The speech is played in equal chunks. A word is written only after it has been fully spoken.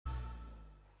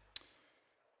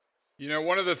You know,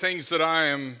 one of the things that I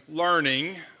am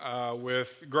learning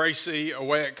with Gracie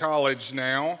away at college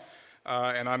now,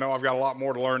 and I know I've got a lot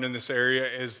more to learn in this area,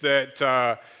 is that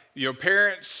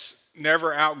parents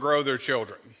never outgrow their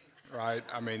children, right?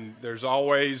 I mean, there's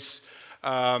always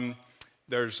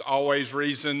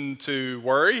reason to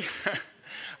worry,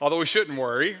 although we shouldn't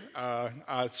worry.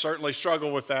 I certainly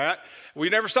struggle with that. We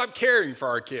never stop caring for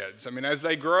our kids. I mean, as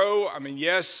they grow,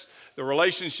 yes, the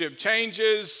relationship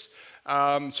changes.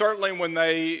 Certainly when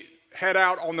they head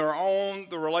out on their own,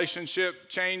 the relationship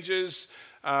changes,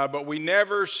 but we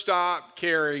never stop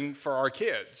caring for our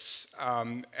kids.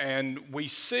 And we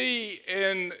see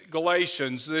in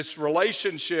Galatians this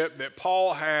relationship that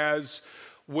Paul has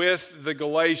with the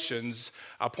Galatians.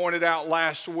 I pointed out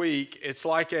last week, it's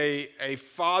like a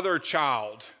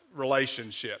father-child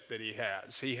relationship that he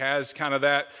has. He has kind of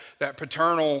that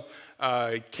paternal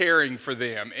caring for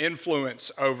them,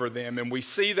 influence over them, and we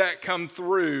see that come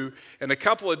through in a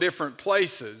couple of different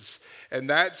places, and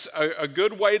that's a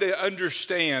good way to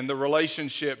understand the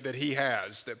relationship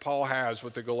that Paul has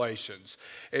with the Galatians.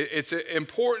 It's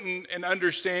important in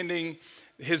understanding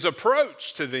his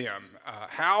approach to them,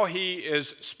 how he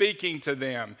is speaking to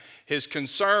them, his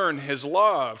concern, his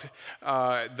love,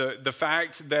 the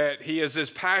fact that he is as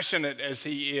passionate as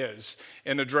he is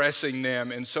in addressing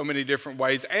them in so many different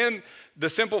ways, and the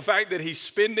simple fact that he's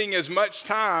spending as much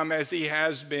time as he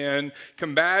has been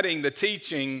combating the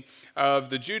teaching of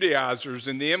the Judaizers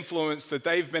and the influence that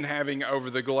they've been having over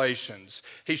the Galatians.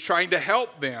 He's trying to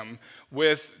help them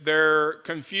with their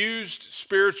confused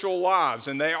spiritual lives,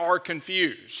 and they are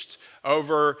confused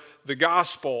over the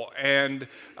gospel and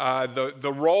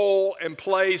the role and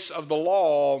place of the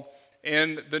law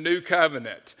in the new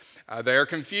covenant. They are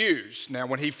confused. Now,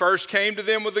 when he first came to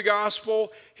them with the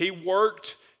gospel, he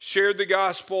shared the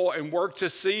gospel and worked to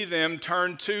see them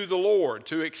turn to the Lord,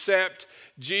 to accept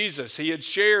Jesus. He had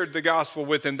shared the gospel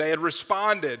with them. They had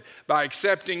responded by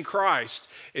accepting Christ.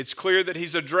 It's clear that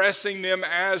he's addressing them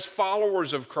as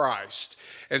followers of Christ.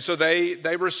 And so they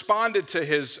responded to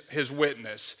his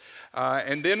witness.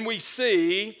 And then we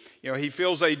see, he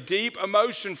feels a deep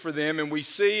emotion for them. And we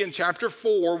see in chapter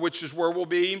 4, which is where we'll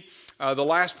be, the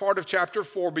last part of chapter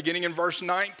 4, beginning in verse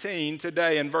 19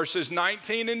 today, in verses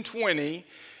 19 and 20,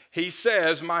 he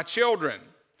says, "My children,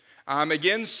 I'm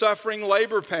again suffering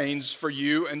labor pains for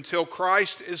you until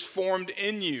Christ is formed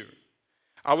in you.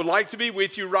 I would like to be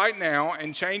with you right now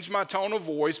and change my tone of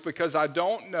voice because I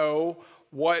don't know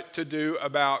what to do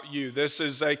about you." This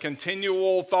is a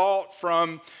continual thought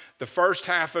from the first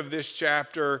half of this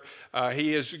chapter.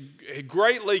 He is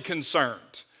greatly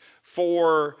concerned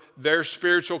for their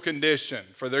spiritual condition,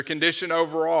 for their condition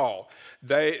overall.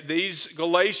 These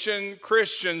Galatian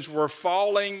Christians were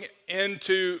falling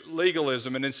into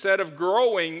legalism, and instead of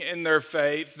growing in their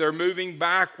faith, they're moving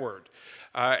backward.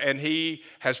 And he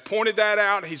has pointed that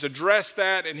out, he's addressed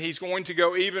that, and he's going to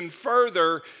go even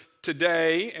further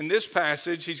today in this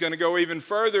passage. He's going to go even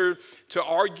further to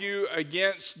argue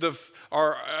against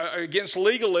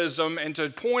legalism and to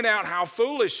point out how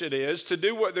foolish it is to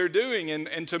do what they're doing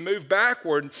and to move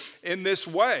backward in this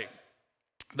way.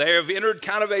 They have entered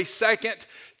kind of a second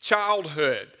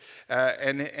childhood.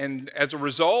 And as a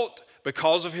result,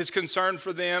 because of his concern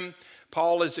for them,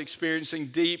 Paul is experiencing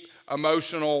deep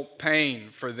emotional pain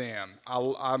for them.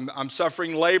 I'm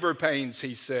suffering labor pains,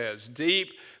 he says,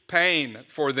 deep pain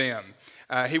for them.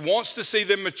 He wants to see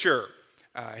them mature.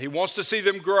 He wants to see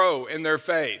them grow in their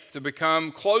faith, to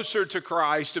become closer to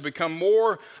Christ, to become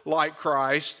more like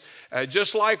Christ.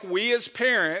 Just like we as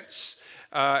parents,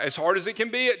 as hard as it can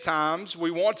be at times,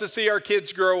 we want to see our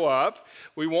kids grow up.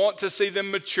 We want to see them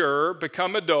mature,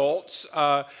 become adults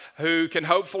who can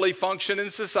hopefully function in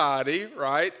society,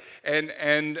 right?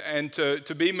 And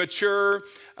to be mature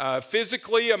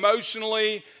physically,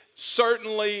 emotionally,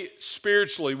 certainly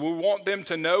spiritually. We want them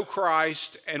to know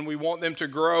Christ and we want them to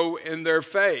grow in their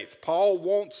faith. Paul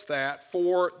wants that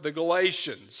for the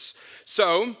Galatians.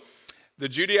 So the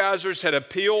Judaizers had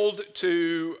appealed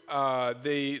to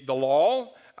the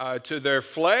law, to their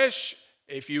flesh.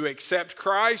 If you accept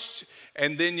Christ,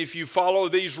 and then if you follow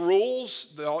these rules,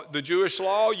 the Jewish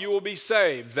law, you will be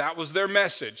saved. That was their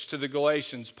message to the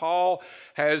Galatians. Paul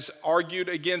has argued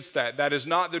against that. That is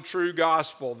not the true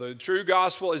gospel. The true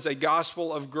gospel is a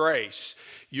gospel of grace.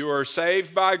 You are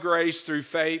saved by grace through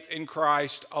faith in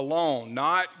Christ alone,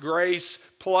 not grace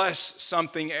plus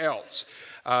something else.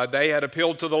 They had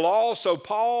appealed to the law, so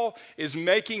Paul is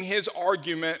making his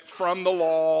argument from the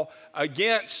law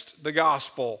against the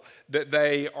gospel that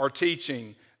they are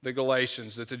teaching the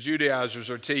Galatians, that the Judaizers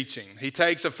are teaching. He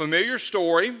takes a familiar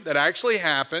story that actually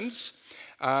happens,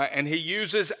 and he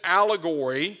uses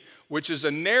allegory which is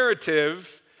a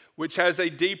narrative which has a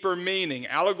deeper meaning.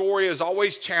 Allegory is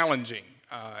always challenging,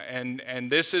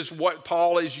 and this is what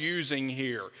Paul is using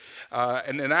here.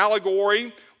 In an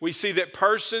allegory, we see that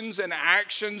persons and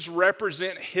actions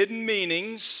represent hidden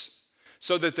meanings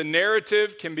so that the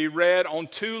narrative can be read on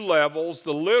two levels: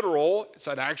 the literal, it's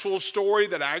an actual story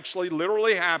that actually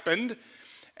literally happened,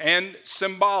 and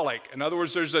symbolic. In other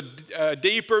words, there's a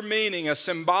deeper meaning, a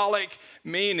symbolic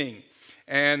meaning.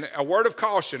 And a word of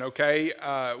caution, okay?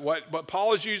 What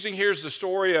Paul is using here is the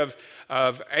story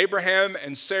of Abraham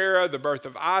and Sarah, the birth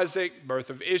of Isaac, birth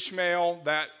of Ishmael,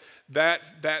 that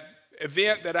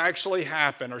event that actually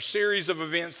happened, or series of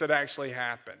events that actually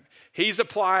happened. He's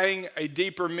applying a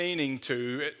deeper meaning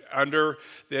to it under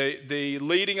the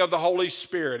leading of the Holy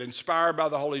Spirit, inspired by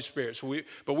the Holy Spirit.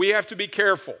 But we have to be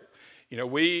careful. You know,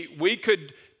 we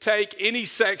could take any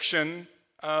section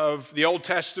of the Old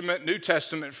Testament, New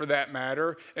Testament for that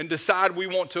matter, and decide we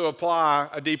want to apply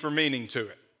a deeper meaning to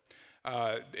it.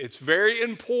 It's very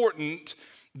important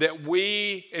that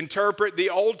we interpret the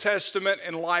Old Testament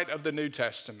in light of the New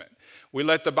Testament. We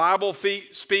let the Bible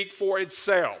speak for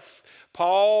itself.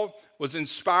 Paul was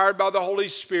inspired by the Holy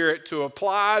Spirit to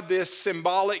apply this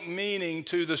symbolic meaning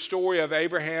to the story of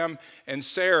Abraham and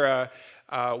Sarah.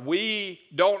 We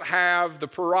don't have the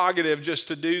prerogative just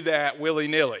to do that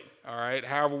willy-nilly, all right,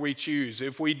 however we choose.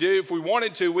 If we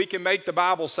wanted to, we can make the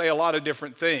Bible say a lot of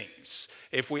different things.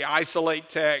 If we isolate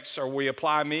text or we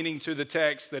apply meaning to the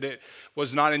text that it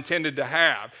was not intended to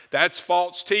have, that's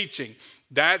false teaching.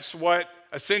 That's what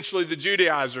essentially the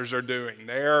Judaizers are doing.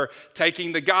 They're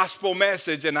taking the gospel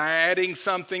message and adding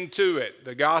something to it,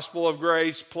 the gospel of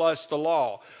grace plus the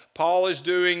law. Paul is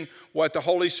doing what the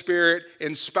Holy Spirit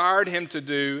inspired him to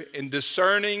do in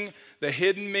discerning the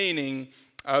hidden meaning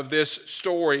of this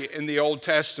story in the Old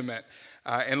Testament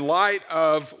in light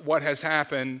of what has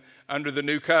happened under the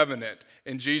new covenant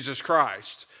in Jesus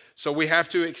Christ. So we have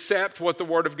to accept what the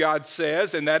Word of God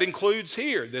says, and that includes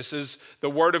here. This is the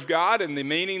Word of God, and the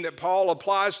meaning that Paul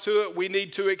applies to it, we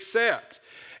need to accept.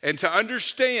 And to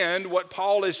understand what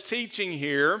Paul is teaching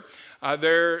here,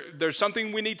 there's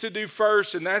something we need to do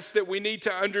first, and that's that we need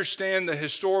to understand the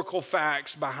historical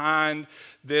facts behind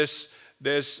this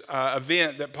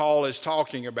event that Paul is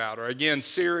talking about, or again,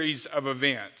 series of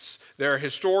events. There are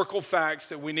historical facts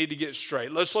that we need to get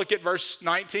straight. Let's look at verse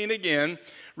 19 again,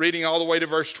 reading all the way to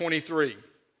verse 23.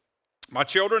 My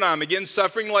children, I am again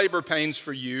suffering labor pains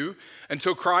for you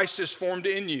until Christ is formed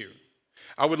in you.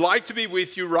 I would like to be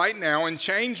with you right now and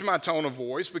change my tone of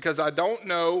voice because I don't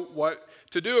know what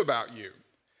to do about you.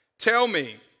 Tell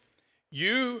me,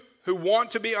 you who want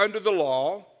to be under the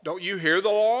law, don't you hear the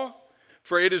law?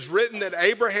 For it is written that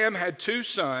Abraham had two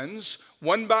sons,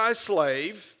 one by a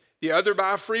slave, the other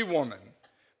by a free woman.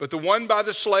 But the one by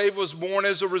the slave was born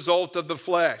as a result of the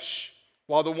flesh,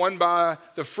 while the one by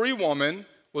the free woman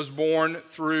was born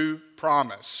through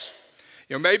promise.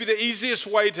 You know, maybe the easiest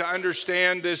way to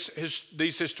understand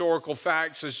these historical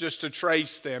facts is just to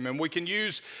trace them. And we can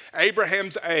use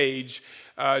Abraham's age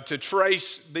to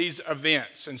trace these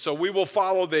events. And so we will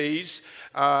follow these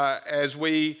as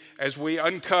we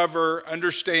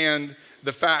understand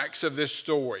the facts of this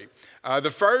story.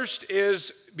 The first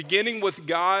is beginning with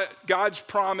God's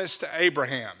promise to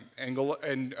Abraham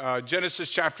in Genesis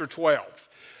chapter 12.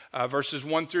 Verses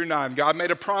 1 through 9. God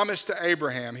made a promise to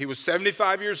Abraham. He was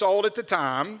 75 years old at the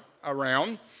time,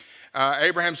 around.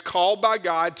 Abraham's called by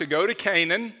God to go to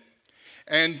Canaan,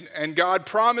 and God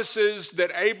promises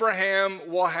that Abraham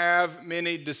will have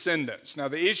many descendants. Now,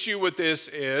 the issue with this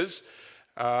is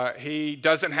he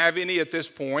doesn't have any at this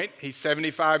point. He's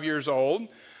 75 years old.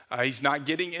 He's not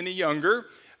getting any younger.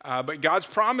 But God's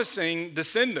promising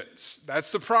descendants.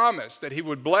 That's the promise, that he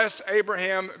would bless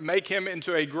Abraham, make him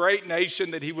into a great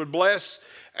nation, that he would bless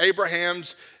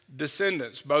Abraham's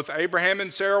descendants. Both Abraham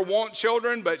and Sarah want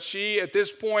children, but she at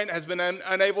this point has been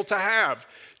unable to have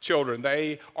children.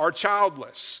 They are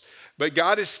childless. But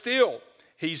God is still,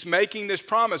 he's making this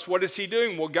promise. What is he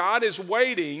doing? Well, God is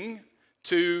waiting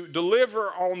to deliver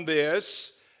on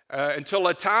this until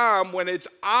a time when it's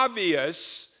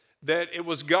obvious that it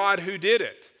was God who did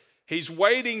it. He's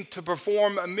waiting to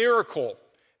perform a miracle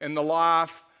in the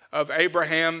life of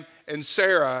Abraham and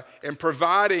Sarah in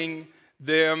providing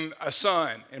them a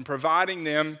son and providing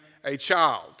them a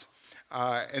child.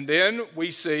 And then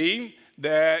we see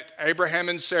that Abraham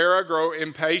and Sarah grow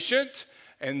impatient,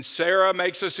 and Sarah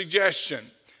makes a suggestion.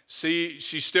 See,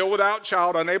 she's still without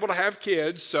child, unable to have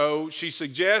kids, so she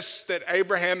suggests that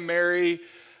Abraham marry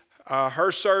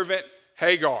her servant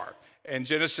Hagar in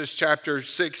Genesis chapter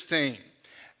 16.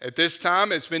 At this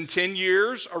time, it's been 10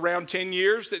 years, around 10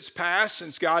 years that's passed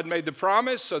since God made the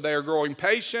promise, so they are growing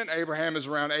patient. Abraham is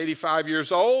around 85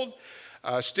 years old,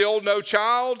 still no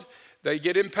child. They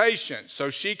get impatient. So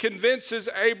she convinces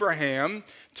Abraham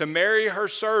to marry her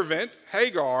servant,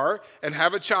 Hagar, and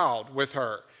have a child with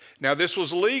her. Now, this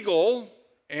was legal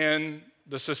in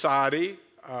the society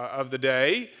of the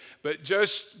day, but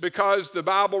just because the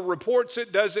Bible reports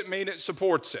it doesn't mean it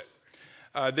supports it.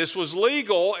 This was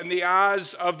legal in the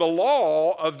eyes of the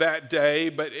law of that day,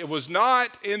 but it was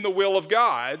not in the will of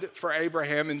God for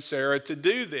Abraham and Sarah to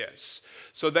do this.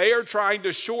 So they are trying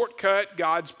to shortcut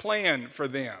God's plan for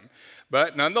them.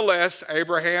 But nonetheless,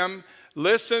 Abraham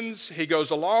listens, he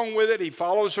goes along with it, he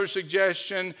follows her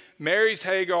suggestion, marries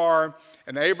Hagar,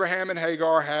 and Abraham and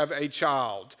Hagar have a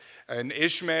child, and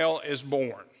Ishmael is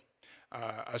born,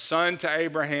 a son to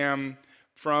Abraham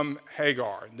from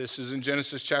Hagar. This is in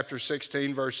Genesis chapter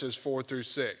 16, verses 4 through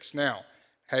 6. Now,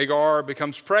 Hagar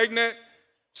becomes pregnant.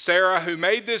 Sarah, who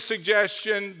made this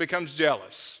suggestion, becomes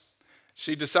jealous.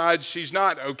 She decides she's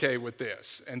not okay with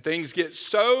this. And things get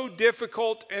so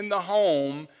difficult in the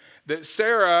home that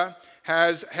Sarah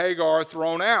has Hagar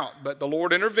thrown out. But the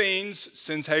Lord intervenes,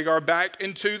 sends Hagar back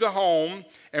into the home,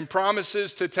 and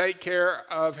promises to take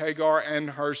care of Hagar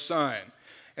and her son.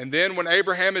 And then when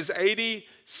Abraham is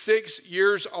 86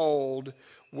 years old,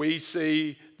 we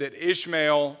see that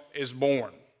Ishmael is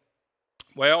born.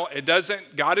 Well,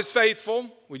 God is faithful.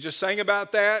 We just sang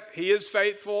about that. He is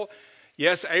faithful.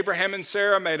 Yes, Abraham and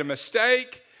Sarah made a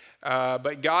mistake,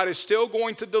 but God is still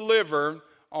going to deliver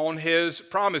on his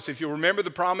promise. If you remember, the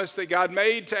promise that God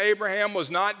made to Abraham was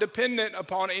not dependent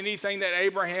upon anything that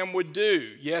Abraham would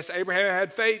do. Yes, Abraham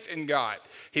had faith in God.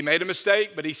 He made a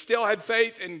mistake, but he still had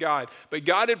faith in God. But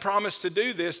God had promised to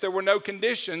do this. There were no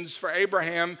conditions for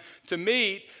Abraham to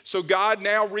meet, so God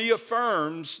now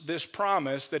reaffirms this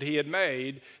promise that he had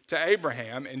made to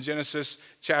Abraham in Genesis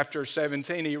chapter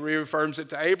 17. He reaffirms it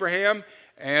to Abraham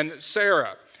and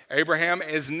Sarah. Abraham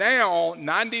is now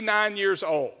 99 years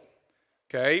old.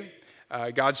 Okay,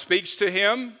 God speaks to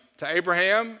him, to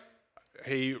Abraham.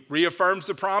 He reaffirms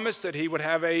the promise that he would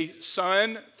have a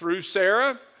son through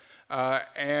Sarah.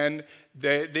 And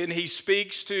then he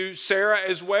speaks to Sarah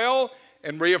as well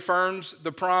and reaffirms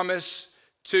the promise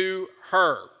to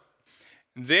her.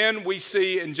 Then we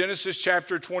see in Genesis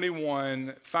chapter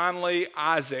 21, finally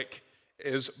Isaac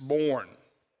is born.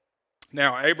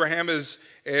 Now, Abraham is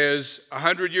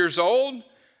 100 years old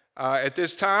at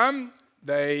this time.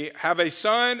 They have a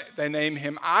son. They name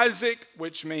him Isaac,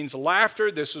 which means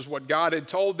laughter. This is what God had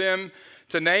told them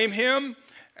to name him.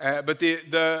 But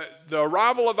the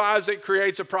arrival of Isaac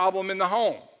creates a problem in the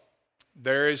home.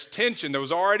 There is tension. There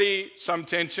was already some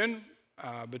tension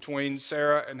between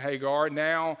Sarah and Hagar.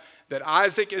 Now that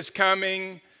Isaac is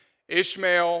coming,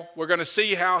 Ishmael, we're going to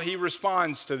see how he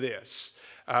responds to this.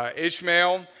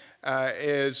 Ishmael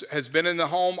has been in the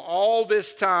home all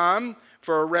this time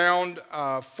for around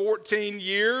 14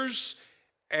 years,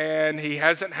 and he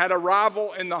hasn't had a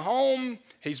rival in the home.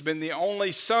 He's been the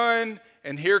only son,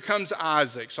 and here comes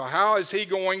Isaac. So how is he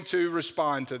going to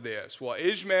respond to this? Well,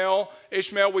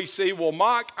 Ishmael we see will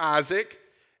mock Isaac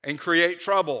and create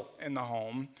trouble in the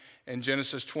home in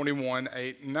Genesis 21,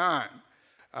 8 and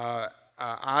 9.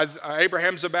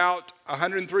 Abraham's about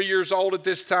 103 years old at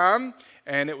this time,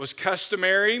 and it was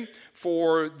customary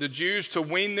for the Jews to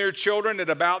wean their children at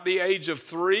about the age of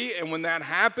 3, and when that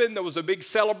happened, there was a big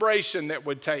celebration that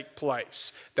would take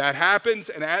place. That happens,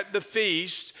 and at the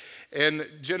feast, in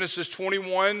Genesis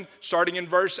 21, starting in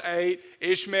verse 8,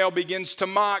 Ishmael begins to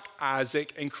mock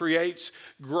Isaac and creates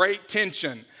great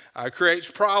tension, creates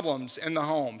problems in the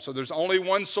home. So there's only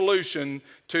one solution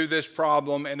to this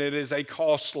problem, and it is a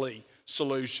costly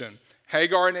solution.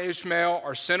 Hagar and Ishmael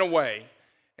are sent away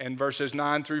in verses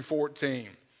 9 through 14.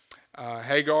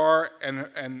 Hagar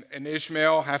and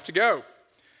Ishmael have to go.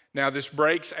 Now, this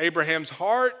breaks Abraham's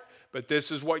heart, but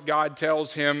this is what God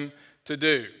tells him to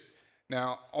do.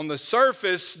 Now, on the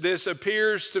surface, this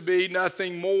appears to be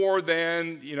nothing more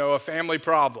than, a family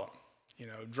problem,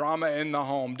 drama in the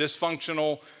home,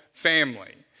 dysfunctional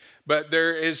family. But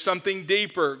there is something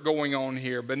deeper going on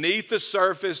here. Beneath the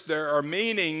surface, there are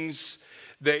meanings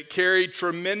that carry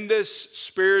tremendous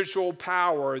spiritual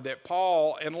power that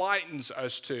Paul enlightens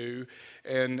us to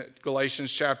in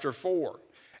Galatians chapter 4.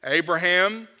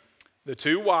 Abraham, the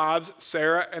two wives,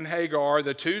 Sarah and Hagar,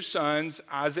 the two sons,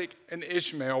 Isaac and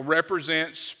Ishmael,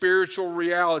 represent spiritual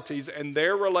realities, and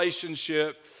their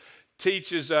relationship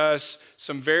teaches us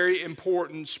some very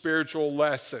important spiritual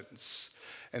lessons.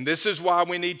 And this is why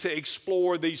we need to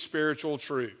explore these spiritual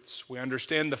truths. We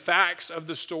understand the facts of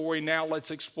the story. Now let's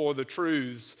explore the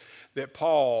truths that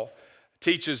Paul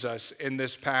teaches us in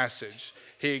this passage.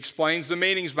 He explains the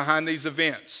meanings behind these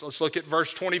events. Let's look at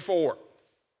verse 24.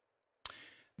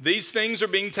 These things are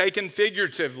being taken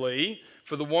figuratively,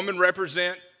 for the women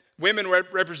represent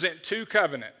two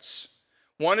covenants.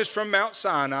 One is from Mount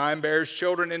Sinai and bears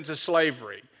children into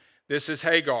slavery. This is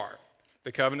Hagar,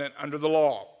 the covenant under the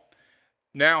law.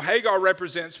 Now, Hagar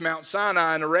represents Mount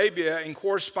Sinai in Arabia and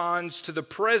corresponds to the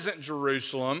present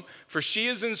Jerusalem, for she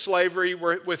is in slavery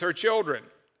with her children.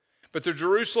 But the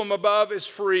Jerusalem above is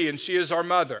free, and she is our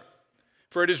mother.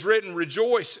 For it is written,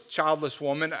 rejoice, childless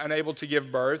woman, unable to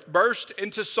give birth. Burst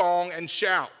into song and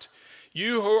shout,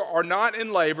 you who are not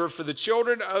in labor, for the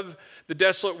children of the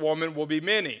desolate woman will be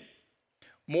many,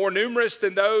 more numerous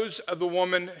than those of the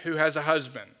woman who has a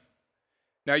husband.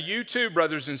 Now you too,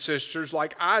 brothers and sisters,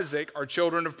 like Isaac, are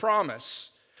children of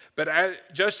promise. But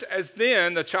just as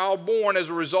then the child born as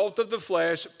a result of the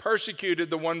flesh persecuted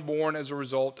the one born as a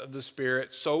result of the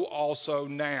Spirit, so also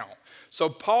now. So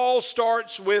Paul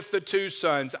starts with the two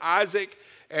sons, Isaac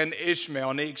and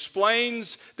Ishmael, and he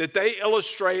explains that they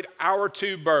illustrate our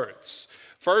two births.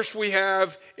 First we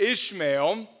have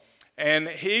Ishmael, and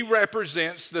he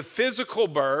represents the physical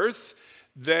birth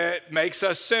that makes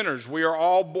us sinners. We are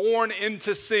all born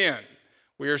into sin.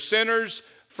 We are sinners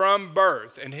from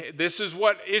birth. And this is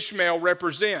what Ishmael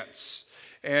represents.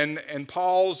 And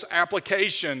Paul's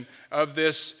application of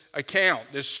this account,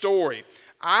 this story.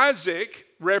 Isaac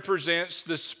represents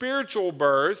the spiritual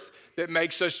birth that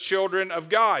makes us children of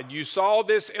God. You saw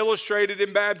this illustrated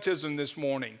in baptism this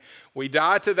morning. We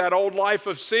die to that old life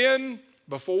of sin.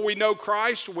 Before we know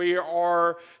Christ, we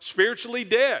are spiritually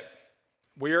dead.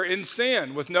 We are in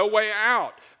sin with no way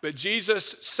out, but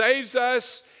Jesus saves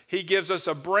us. He gives us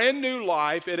a brand new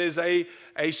life. It is a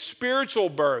spiritual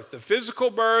birth, the physical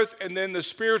birth and then the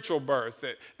spiritual birth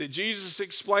that Jesus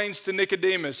explains to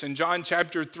Nicodemus in John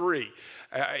chapter 3.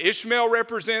 Ishmael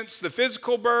represents the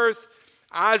physical birth.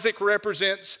 Isaac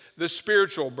represents the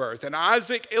spiritual birth. And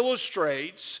Isaac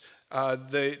illustrates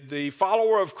the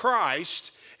follower of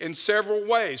Christ in several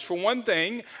ways. For one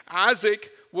thing,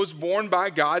 Isaac was born by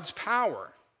God's power.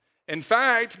 In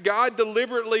fact, God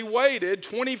deliberately waited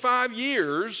 25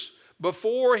 years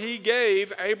before he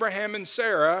gave Abraham and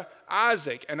Sarah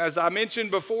Isaac. And as I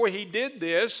mentioned before, he did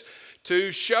this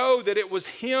to show that it was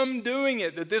him doing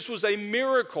it, that this was a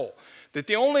miracle, that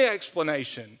the only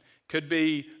explanation could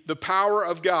be the power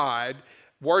of God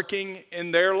working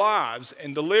in their lives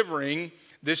and delivering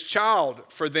this child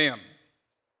for them.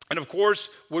 And of course,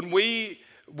 when we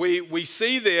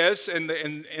see this in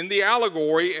the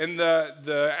allegory, in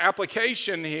the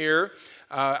application here,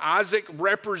 Isaac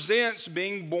represents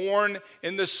being born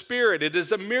in the Spirit. It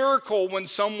is a miracle when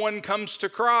someone comes to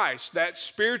Christ. That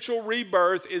spiritual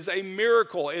rebirth is a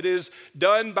miracle. It is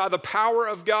done by the power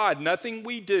of God. Nothing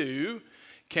we do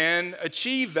can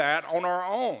achieve that on our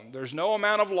own. There's no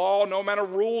amount of law, no amount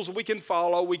of rules we can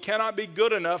follow. We cannot be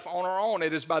good enough on our own.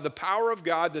 It is by the power of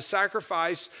God, the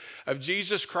sacrifice of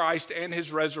Jesus Christ and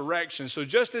his resurrection. So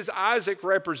just as Isaac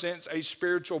represents a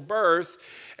spiritual birth,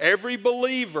 every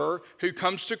believer who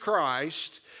comes to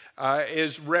Christ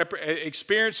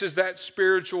experiences that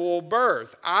spiritual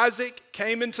birth. Isaac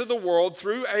came into the world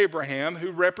through Abraham,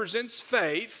 who represents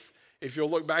faith. If you'll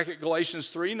look back at Galatians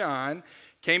 3:9,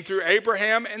 came through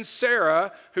Abraham and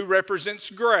Sarah, who represents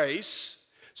grace.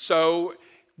 So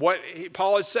what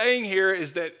Paul is saying here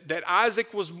is that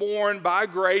Isaac was born by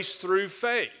grace through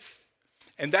faith.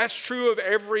 And that's true of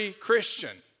every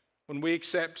Christian when we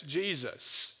accept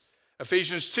Jesus.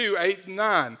 Ephesians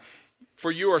 2:8-9,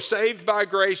 for you are saved by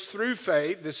grace through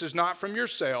faith. This is not from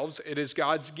yourselves. It is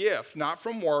God's gift, not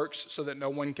from works, so that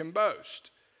no one can boast.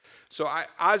 So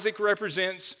Isaac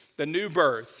represents the new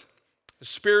birth, the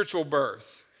spiritual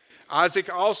birth.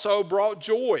 Isaac also brought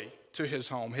joy to his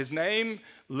home. His name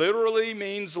literally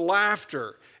means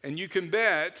laughter. And you can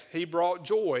bet he brought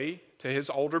joy to his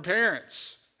older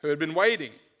parents who had been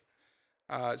waiting.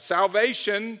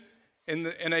 Salvation,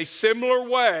 in a similar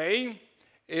way,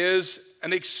 is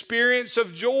an experience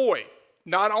of joy.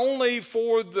 Not only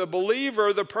for the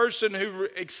believer, the person who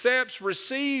accepts,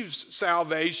 receives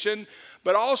salvation,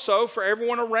 but also for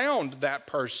everyone around that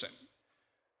person.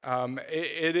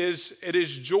 It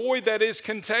is joy that is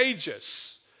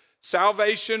contagious.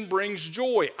 Salvation brings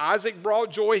joy. Isaac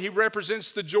brought joy. He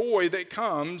represents the joy that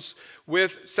comes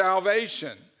with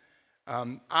salvation.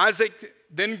 Isaac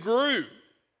then grew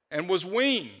and was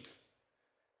weaned.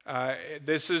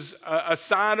 This is a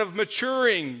sign of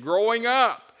maturing, growing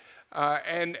up.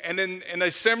 And in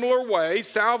a similar way,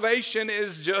 salvation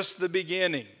is just the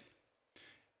beginning.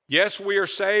 Yes, we are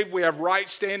saved. We have right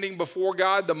standing before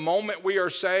God the moment we are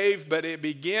saved, but it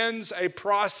begins a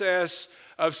process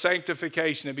of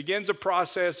sanctification. It begins a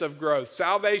process of growth.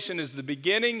 Salvation is the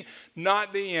beginning,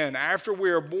 not the end. After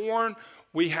we are born,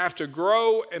 we have to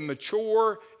grow and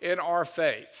mature in our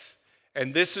faith.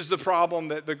 And this is the problem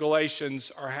that the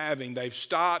Galatians are having. They've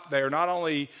stopped. They are not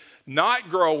only not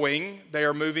growing, they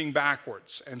are moving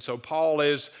backwards. And so Paul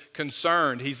is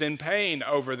concerned. He's in pain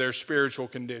over their spiritual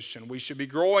condition. We should be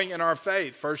growing in our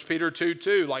faith. 1 Peter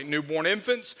 2:2, like newborn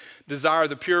infants, desire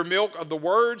the pure milk of the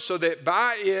word so that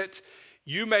by it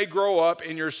you may grow up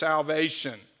in your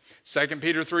salvation. 2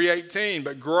 Peter 3:18,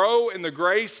 but grow in the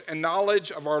grace and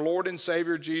knowledge of our Lord and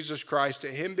Savior Jesus Christ.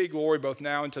 To him be glory both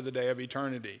now and to the day of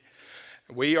eternity.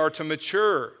 We are to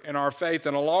mature in our faith,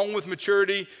 and along with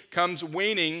maturity comes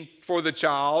weaning for the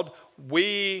child.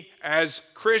 We, as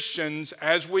Christians,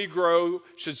 as we grow,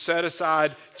 should set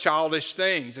aside childish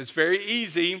things. It's very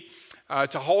easy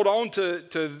to hold on to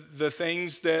the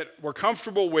things that we're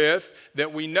comfortable with,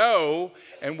 that we know,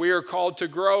 and we are called to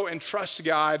grow and trust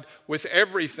God with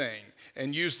everything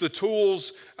and use the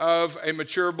tools of a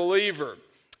mature believer.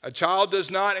 A child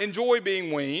does not enjoy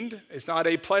being weaned. It's not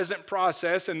a pleasant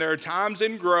process, and there are times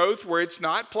in growth where it's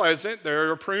not pleasant.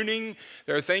 There are pruning.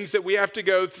 There are things that we have to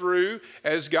go through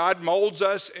as God molds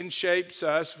us and shapes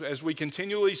us as we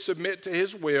continually submit to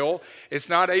his will. It's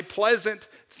not a pleasant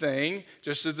thing,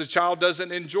 just as the child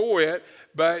doesn't enjoy it,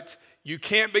 but you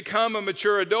can't become a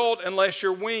mature adult unless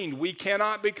you're weaned. We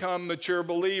cannot become mature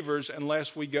believers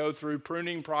unless we go through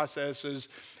pruning processes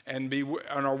and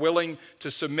are willing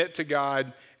to submit to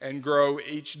God and grow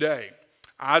each day.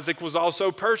 Isaac was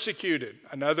also persecuted,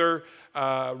 another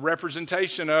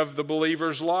representation of the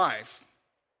believer's life.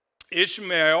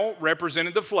 Ishmael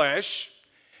represented the flesh.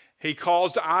 He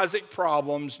caused Isaac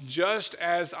problems just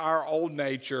as our old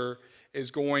nature is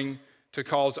going to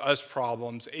cause us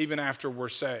problems even after we're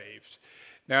saved.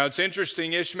 Now it's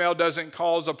interesting, Ishmael doesn't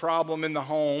cause a problem in the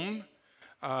home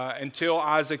until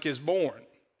Isaac is born.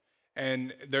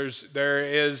 And there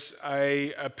is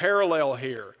a parallel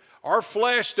here. Our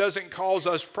flesh doesn't cause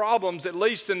us problems, at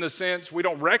least in the sense we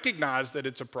don't recognize that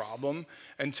it's a problem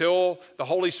until the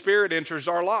Holy Spirit enters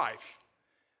our life.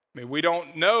 I mean, we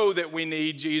don't know that we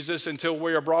need Jesus until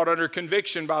we are brought under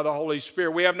conviction by the Holy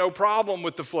Spirit. We have no problem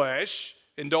with the flesh,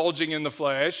 indulging in the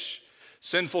flesh,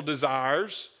 sinful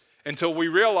desires, until we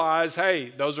realize,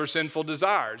 hey, those are sinful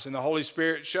desires, and the Holy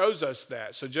Spirit shows us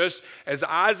that. So just as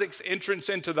Isaac's entrance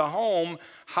into the home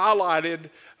highlighted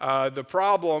the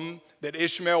problem that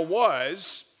Ishmael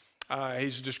was,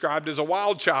 he's described as a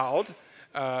wild child.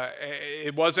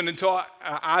 It wasn't until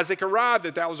Isaac arrived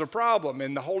that was a problem,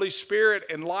 and the Holy Spirit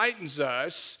enlightens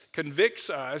us, convicts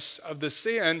us of the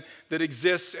sin that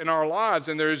exists in our lives.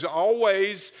 And there's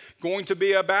always going to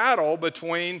be a battle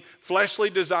between fleshly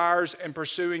desires and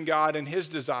pursuing God and his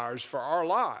desires for our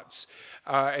lives.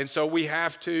 And so we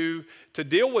have to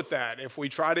deal with that. If we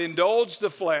try to indulge the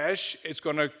flesh, it's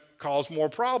going to cause more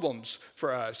problems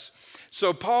for us.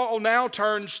 So Paul now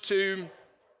turns to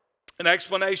an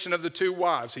explanation of the two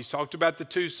wives. He's talked about the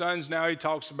two sons. Now he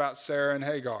talks about Sarah and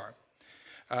Hagar.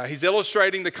 He's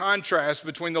illustrating the contrast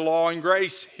between the law and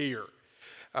grace here.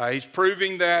 He's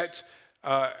proving that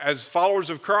as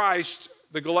followers of Christ,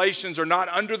 the Galatians are not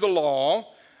under the law.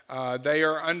 They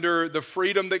are under the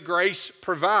freedom that grace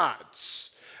provides.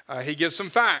 He gives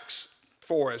some facts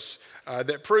for us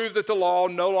that prove that the law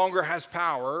no longer has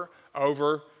power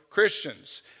over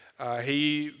Christians.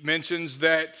 He mentions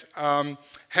that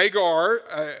Hagar,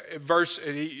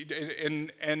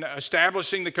 in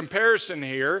establishing the comparison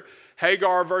here,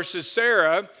 Hagar versus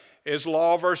Sarah is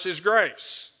law versus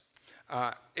grace.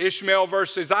 Ishmael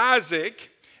versus Isaac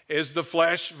is the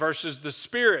flesh versus the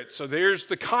spirit. So there's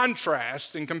the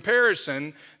contrast and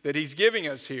comparison that he's giving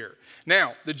us here.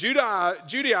 Now, the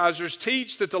Judaizers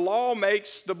teach that the law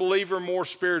makes the believer more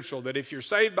spiritual, that if you're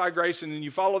saved by grace and then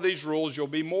you follow these rules, you'll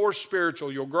be more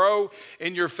spiritual, you'll grow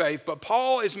in your faith. But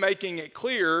Paul is making it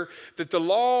clear that the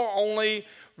law only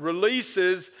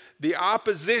releases the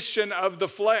opposition of the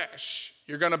flesh.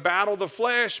 You're going to battle the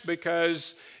flesh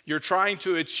because you're trying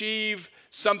to achieve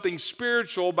something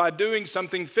spiritual by doing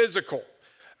something physical.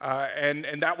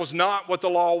 And that was not what the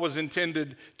law was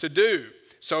intended to do.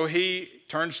 So he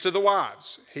turns to the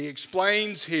wives. He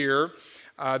explains here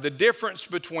the difference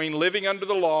between living under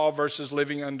the law versus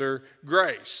living under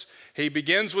grace. He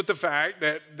begins with the fact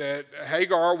that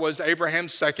Hagar was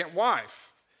Abraham's second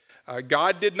wife.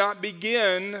 God did not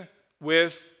begin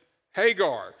with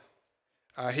Hagar.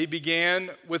 He began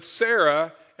with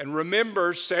Sarah, and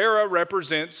remember, Sarah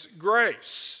represents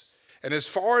grace. And as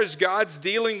far as God's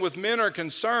dealing with men are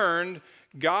concerned,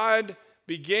 God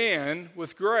began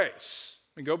with grace.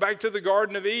 And go back to the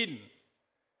Garden of Eden.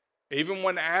 Even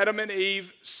when Adam and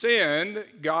Eve sinned,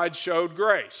 God showed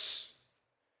grace.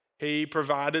 He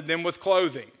provided them with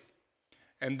clothing.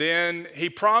 And then he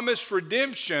promised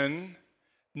redemption,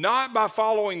 not by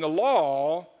following the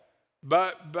law,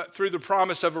 but through the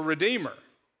promise of a redeemer.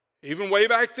 Even way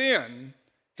back then,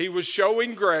 he was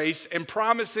showing grace and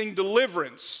promising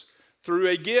deliverance through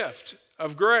a gift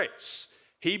of grace.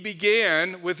 He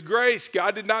began with grace.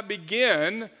 God did not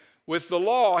begin with the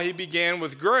law. He began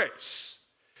with grace.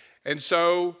 And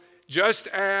so just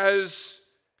as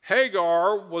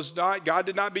Hagar was not, God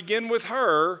did not begin with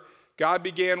her, God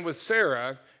began with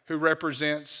Sarah, who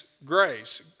represents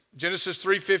grace. Genesis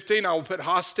 3:15, I will put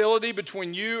hostility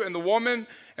between you and the woman,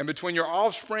 and between your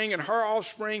offspring and her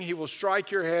offspring. He will strike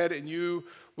your head, and you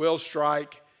will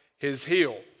strike his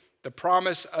heel. The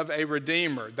promise of a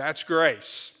redeemer, that's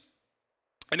grace.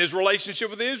 In his relationship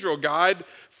with Israel, God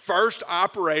first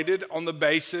operated on the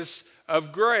basis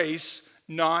of grace,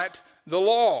 not the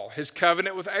law. His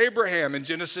covenant with Abraham in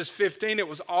Genesis 15, it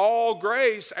was all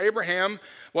grace. Abraham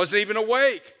wasn't even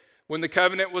awake when the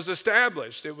covenant was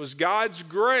established. It was God's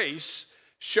grace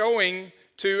showing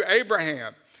to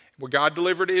Abraham. When God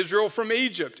delivered Israel from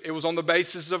Egypt, it was on the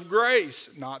basis of grace,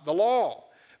 not the law,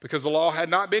 because the law had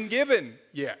not been given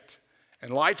yet.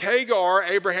 And like Hagar,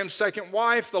 Abraham's second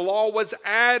wife, the law was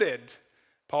added.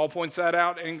 Paul points that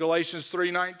out in Galatians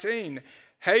 3:19.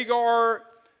 Hagar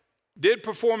did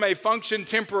perform a function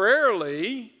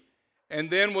temporarily and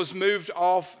then was moved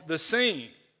off the scene.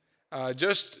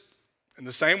 Just in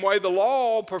the same way the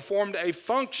law performed a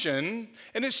function,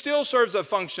 and it still serves a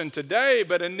function today,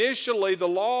 but initially the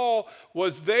law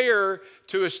was there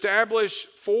to establish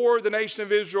for the nation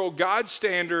of Israel God's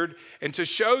standard and to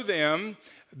show them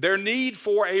their need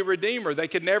for a redeemer. They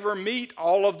could never meet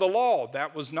all of the law.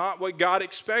 That was not what God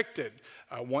expected.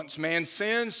 Once man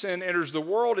sins, sin enters the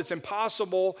world, it's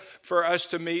impossible for us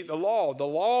to meet the law. The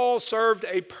law served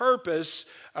a purpose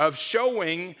of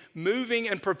showing, moving,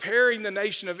 and preparing the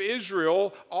nation of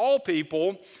Israel, all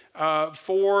people,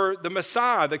 for the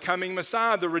Messiah, the coming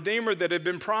Messiah, the Redeemer that had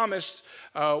been promised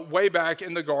way back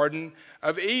in the Garden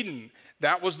of Eden.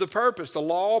 That was the purpose. The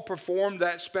law performed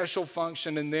that special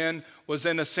function and then was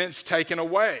in a sense taken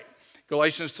away.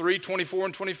 Galatians 3:24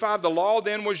 and 25, the law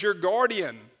then was your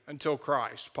guardian until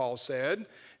Christ, Paul said,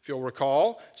 if you'll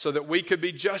recall, so that we could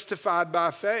be justified by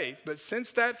faith. But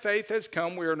since that faith has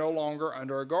come, we are no longer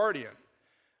under a guardian.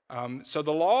 So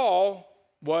the law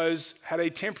had a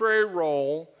temporary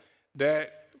role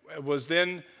that was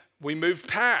then we moved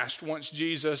past once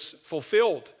Jesus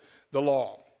fulfilled the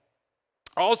law.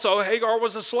 Also, Hagar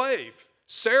was a slave.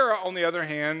 Sarah, on the other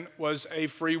hand, was a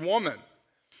free woman.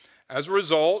 As a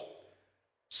result,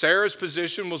 Sarah's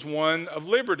position was one of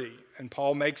liberty, and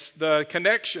Paul makes the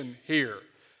connection here.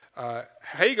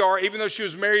 Hagar, even though she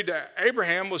was married to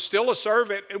Abraham, was still a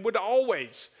servant and would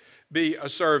always be a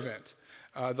servant.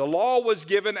 The law was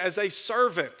given as a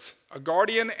servant, a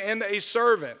guardian and a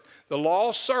servant. The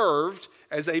law served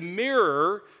as a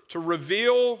mirror to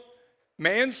reveal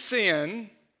man's sin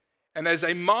and as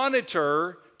a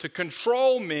monitor to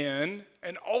control men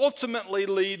and ultimately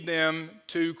lead them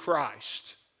to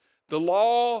Christ. The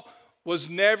law was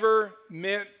never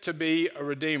meant to be a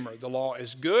redeemer. The law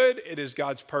is good. It is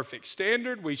God's perfect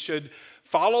standard. We should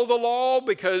follow the law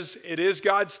because it is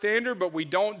God's standard, but we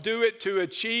don't do it to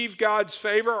achieve God's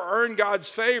favor or earn God's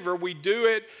favor. We do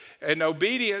it in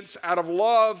obedience out of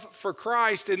love for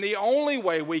Christ. And the only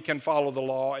way we can follow the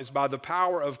law is by the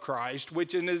power of Christ,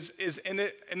 which is in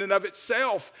and of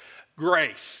itself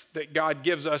grace, that God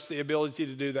gives us the ability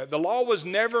to do that. The law was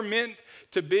never meant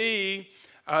to be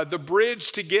the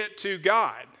bridge to get to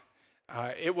God.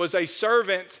 It was a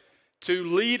servant to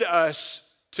lead us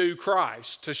to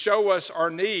Christ, to show us our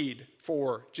need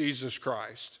for Jesus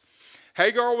Christ.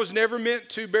 Hagar was never meant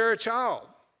to bear a child.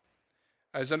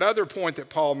 As another point that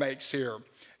Paul makes here,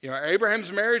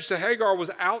 Abraham's marriage to Hagar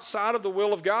was outside of the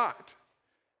will of God.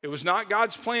 It was not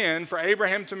God's plan for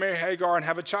Abraham to marry Hagar and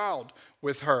have a child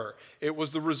with her. It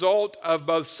was the result of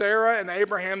both Sarah and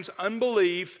Abraham's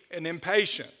unbelief and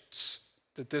impatience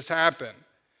that this happened.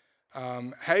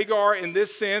 Hagar, in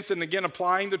this sense, and again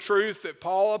applying the truth that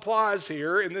Paul applies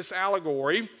here in this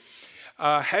allegory,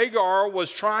 Hagar was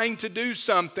trying to do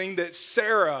something that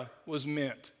Sarah was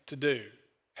meant to do.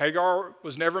 Hagar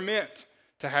was never meant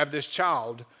to have this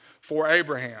child for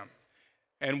Abraham.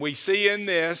 And we see in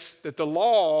this that the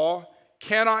law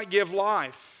cannot give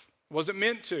life. It wasn't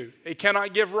meant to. It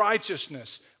cannot give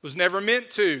righteousness. It was never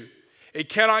meant to. It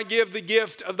cannot give the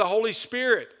gift of the Holy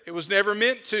Spirit. It was never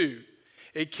meant to.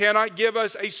 It cannot give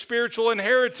us a spiritual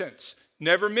inheritance.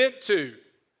 Never meant to.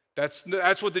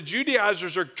 That's what the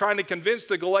Judaizers are trying to convince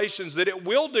the Galatians that it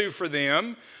will do for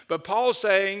them. But Paul's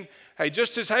saying, hey,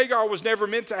 just as Hagar was never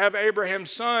meant to have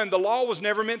Abraham's son, the law was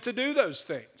never meant to do those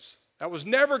things. That was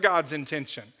never God's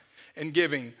intention in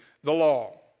giving the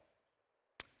law.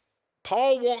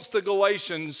 Paul wants the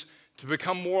Galatians to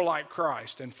become more like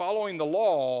Christ, and following the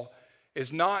law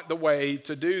is not the way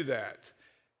to do that.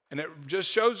 And it just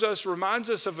shows us, reminds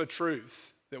us of a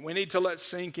truth that we need to let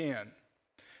sink in.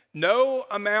 No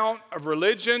amount of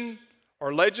religion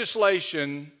or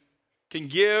legislation can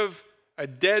give a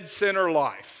dead sinner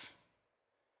life.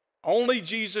 Only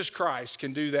Jesus Christ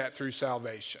can do that through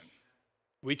salvation.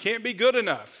 We can't be good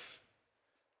enough.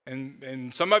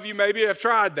 And some of you maybe have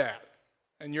tried that,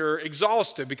 and you're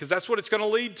exhausted, because that's what it's going to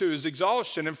lead to, is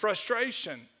exhaustion and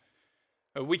frustration.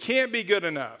 We can't be good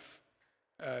enough.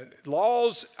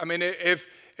 Laws, I mean,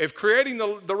 if creating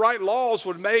the right laws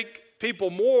would make people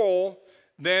moral,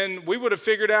 then we would have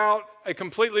figured out a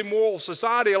completely moral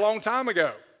society a long time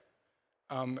ago.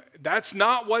 That's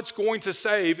not what's going to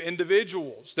save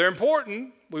individuals. They're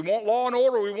important. We want law and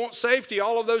order. We want safety,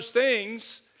 all of those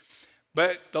things.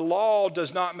 But the law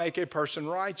does not make a person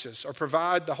righteous or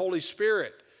provide the Holy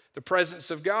Spirit, the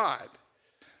presence of God.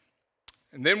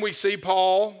 And then we see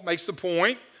Paul makes the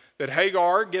point that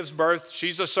Hagar gives birth.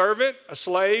 She's a servant, a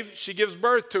slave. She gives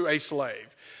birth to a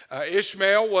slave.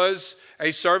 Ishmael was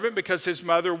a servant because his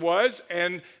mother was,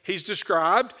 and he's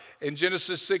described in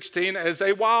Genesis 16 as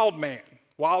a wild man,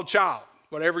 wild child,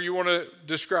 whatever you want to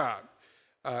describe.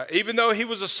 Even though he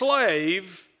was a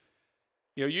slave,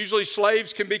 usually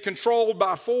slaves can be controlled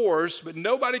by force, but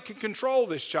nobody can control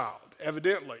this child,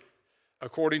 evidently,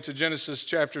 according to Genesis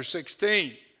chapter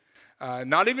 16.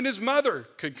 Not even his mother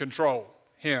could control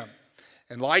him.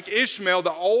 And like Ishmael,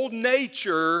 the old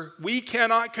nature, we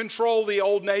cannot control the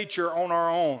old nature on our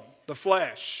own, the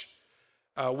flesh.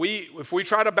 If we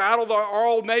try to battle our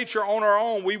old nature on our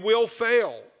own, we will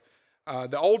fail.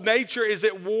 The old nature is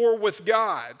at war with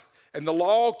God, and the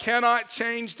law cannot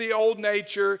change the old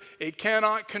nature. It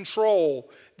cannot control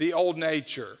the old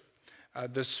nature.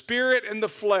 The spirit and the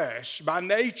flesh, by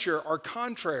nature, are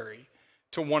contrary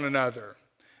to one another.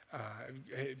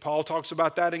 Paul talks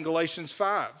about that in Galatians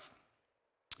 5.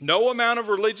 No amount of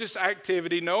religious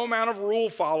activity, no amount of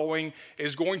rule following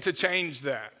is going to change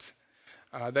that.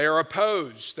 They are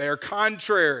opposed. They are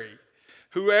contrary.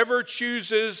 Whoever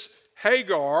chooses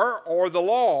Hagar or the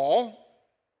law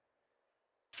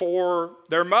for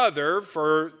their mother,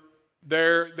 for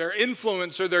their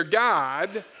influence or their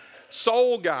guide,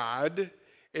 soul guide,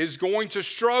 is going to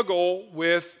struggle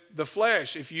with the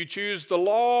flesh. If you choose the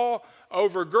law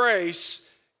over grace,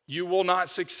 you will not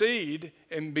succeed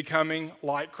in becoming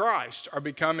like Christ or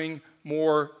becoming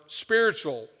more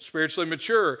spiritually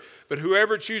mature. But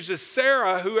whoever chooses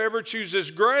Sarah, whoever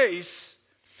chooses grace,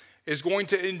 is going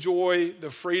to enjoy the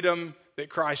freedom that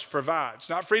Christ provides.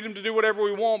 Not freedom to do whatever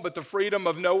we want, but the freedom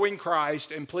of knowing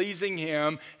Christ and pleasing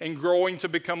Him and growing to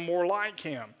become more like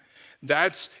Him.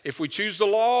 If we choose the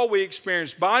law, we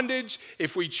experience bondage.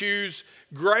 If we choose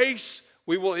grace,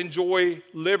 we will enjoy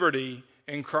liberty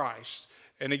in Christ.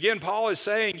 And again, Paul is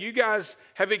saying, you guys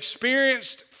have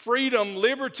experienced freedom,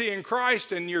 liberty in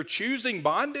Christ, and you're choosing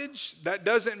bondage? That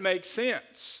doesn't make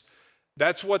sense.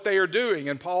 That's what they are doing,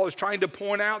 and Paul is trying to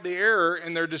point out the error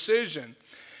in their decision.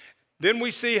 Then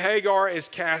we see Hagar is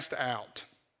cast out.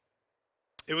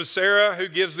 It was Sarah who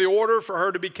gives the order for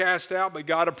her to be cast out, but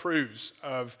God approves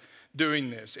of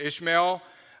doing this. Ishmael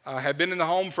had been in the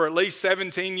home for at least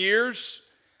 17 years,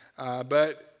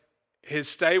 but his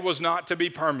stay was not to be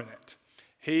permanent.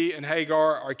 He and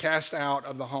Hagar are cast out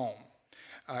of the home.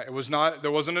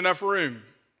 There wasn't enough room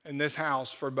in this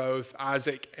house for both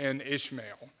Isaac and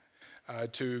Ishmael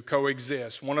to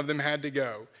coexist. One of them had to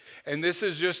go. And this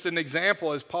is just an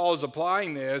example, as Paul is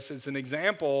applying this, it's an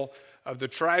example of the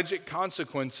tragic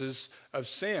consequences of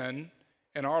sin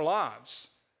in our lives.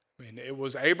 I mean, it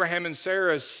was Abraham and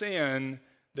Sarah's sin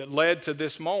that led to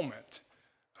this moment.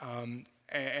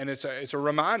 And it's a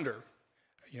reminder.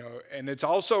 And it's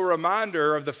also a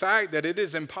reminder of the fact that it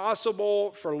is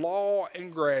impossible for law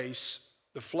and grace,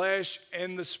 the flesh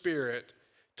and the spirit,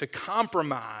 to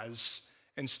compromise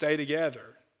and stay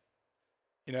together.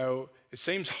 It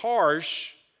seems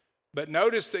harsh, but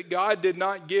notice that God did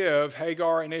not give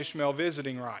Hagar and Ishmael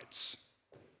visiting rights.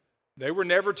 They were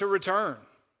never to return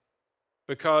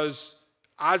because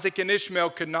Isaac and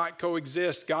Ishmael could not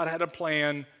coexist. God had a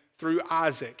plan through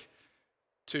Isaac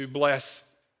to bless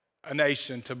a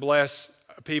nation, to bless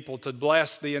a people, to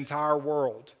bless the entire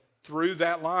world through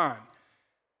that line.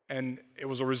 And it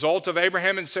was a result of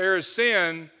Abraham and Sarah's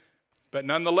sin, but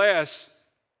nonetheless,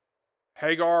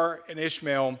 Hagar and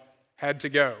Ishmael had to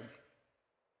go.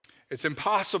 It's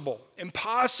impossible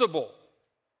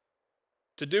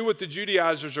to do what the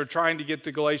Judaizers are trying to get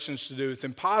the Galatians to do. It's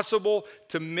impossible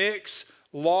to mix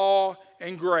law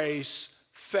and grace,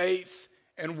 faith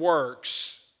and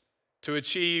works to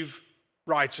achieve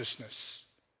righteousness.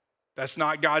 That's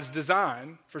not God's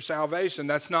design for salvation.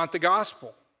 That's not the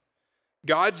gospel.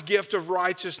 God's gift of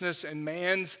righteousness and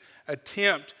man's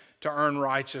attempt to earn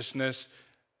righteousness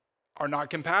are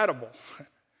not compatible.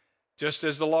 Just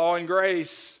as the law and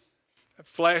grace,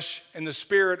 flesh and the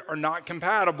spirit are not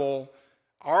compatible,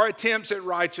 our attempts at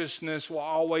righteousness will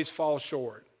always fall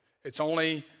short. It's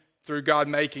only through God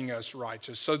making us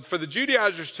righteous. So for the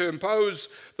Judaizers to impose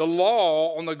the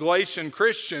law on the Galatian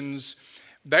Christians,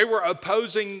 they were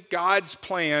opposing God's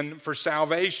plan for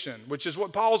salvation, which is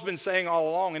what Paul's been saying all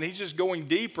along, and he's just going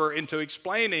deeper into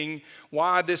explaining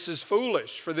why this is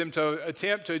foolish for them to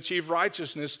attempt to achieve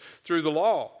righteousness through the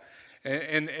law.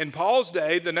 And in Paul's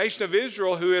day, the nation of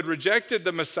Israel, who had rejected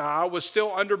the Messiah, was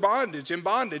still under bondage, in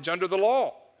bondage under the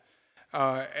law,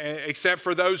 except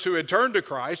for those who had turned to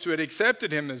Christ, who had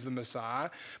accepted him as the Messiah.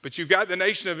 But you've got the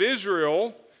nation of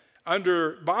Israel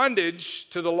under bondage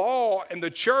to the law, and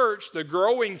the church, the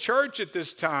growing church at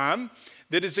this time,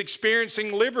 that is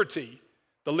experiencing liberty,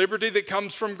 the liberty that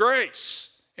comes from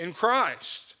grace in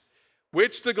Christ,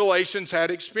 which the Galatians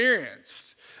had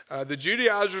experienced. The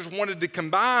Judaizers wanted to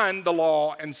combine the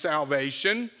law and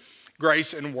salvation,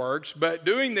 grace and works, but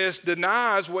doing this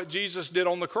denies what Jesus did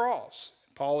on the cross.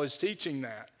 Paul is teaching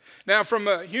that. Now, from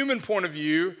a human point of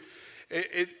view,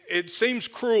 it seems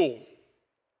cruel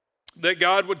that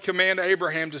God would command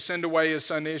Abraham to send away his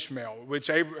son Ishmael,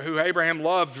 who Abraham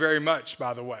loved very much,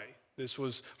 by the way. This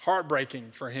was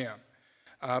heartbreaking for him.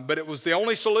 But it was the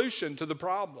only solution to the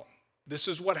problem. This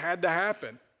is what had to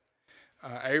happen.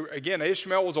 Again,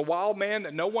 Ishmael was a wild man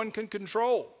that no one can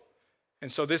control.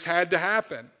 And so this had to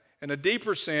happen. In a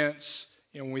deeper sense,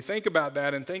 when we think about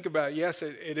that and think about, yes,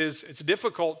 it's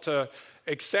difficult to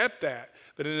accept that.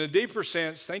 But in a deeper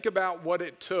sense, think about what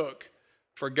it took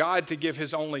for God to give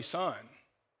his only son,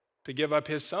 to give up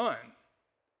his son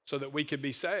so that we could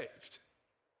be saved.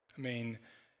 I mean,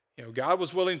 God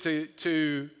was willing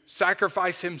to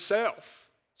sacrifice himself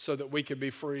so that we could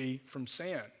be free from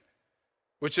sin,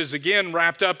 which is again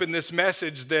wrapped up in this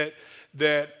message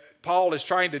that Paul is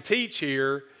trying to teach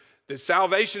here, that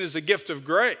salvation is a gift of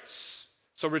grace.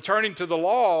 So returning to the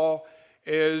law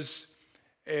is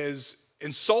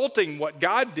insulting what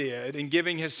God did in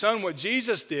giving his son what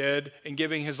Jesus did in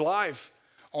giving his life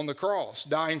on the cross,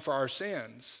 dying for our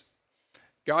sins.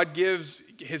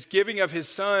 His giving of his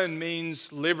son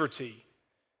means liberty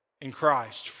in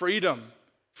Christ, freedom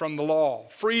from the law,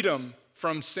 freedom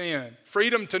from sin,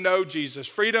 freedom to know Jesus,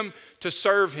 freedom to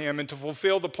serve him and to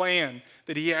fulfill the plan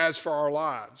that he has for our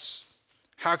lives.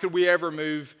 How could we ever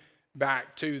move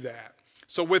back to that?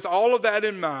 So with all of that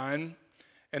in mind,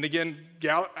 and again,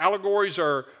 allegories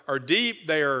are deep.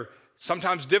 They are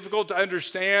sometimes difficult to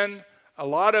understand. A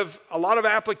lot of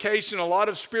application, a lot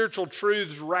of spiritual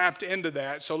truths wrapped into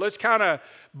that. So let's kind of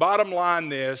bottom line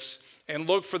this and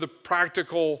look for the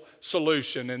practical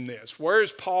solution in this. Where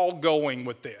is Paul going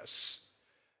with this?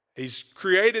 He's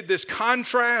created this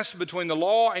contrast between the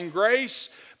law and grace,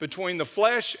 between the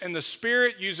flesh and the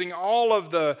spirit, using all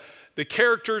of the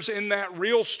characters in that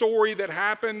real story that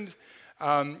happened.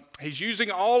 He's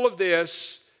using all of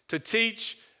this to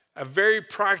teach a very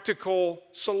practical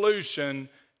solution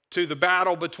to the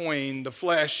battle between the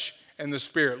flesh and the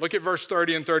spirit. Look at verse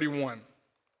 30 and 31.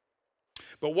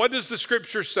 But what does the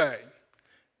scripture say?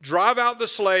 Drive out the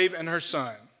slave and her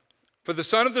son, for the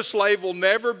son of the slave will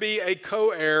never be a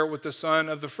co-heir with the son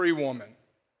of the free woman.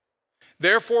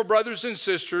 Therefore, brothers and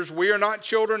sisters, we are not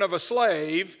children of a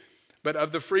slave, but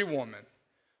of the free woman.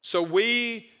 So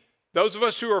those of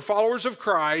us who are followers of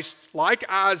Christ, like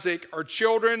Isaac, are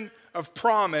children of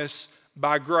promise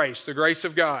by grace, the grace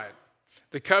of God.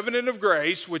 The covenant of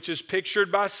grace, which is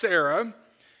pictured by Sarah,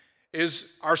 is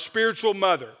our spiritual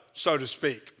mother, so to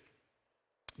speak.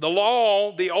 The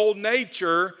law, the old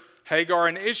nature, Hagar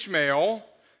and Ishmael,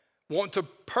 want to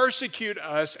persecute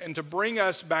us and to bring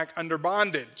us back under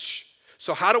bondage.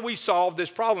 So how do we solve this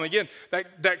problem? Again,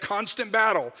 that constant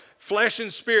battle, flesh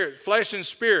and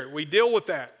spirit, we deal with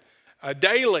that.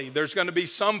 Daily, there's going to be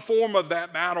some form of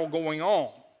that battle going on.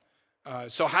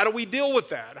 So how do we deal with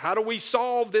that? How do we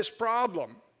solve this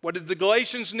problem? What did the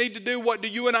Galatians need to do? What do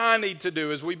you and I need to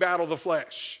do as we battle the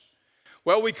flesh?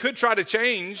 Well, we could try to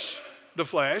change the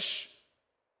flesh.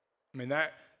 I mean,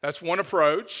 that's one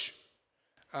approach.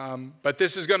 But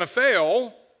this is going to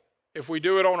fail if we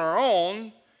do it on our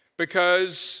own,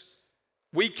 because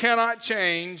we cannot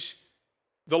change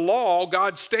the law,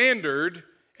 God's standard,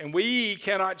 and we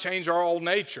cannot change our old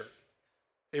nature.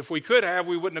 If we could have,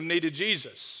 we wouldn't have needed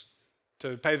Jesus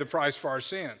to pay the price for our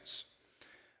sins.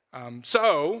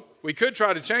 So we could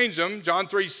try to change them. John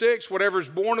 3:6, whatever is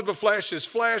born of the flesh is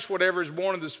flesh. Whatever is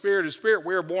born of the Spirit is spirit.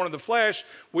 We are born of the flesh.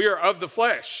 We are of the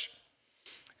flesh.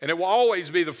 And it will always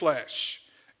be the flesh.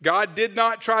 God did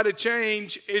not try to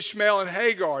change Ishmael and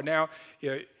Hagar. Now,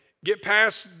 get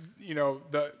past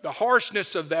the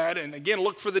harshness of that, and again,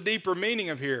 look for the deeper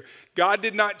meaning of here. God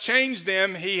did not change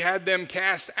them. He had them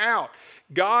cast out.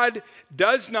 God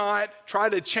does not try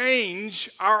to change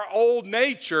our old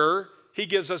nature. He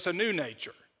gives us a new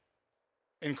nature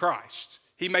in Christ.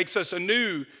 He makes us a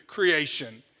new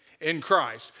creation in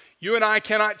Christ. You and I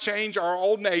cannot change our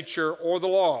old nature or the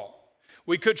law.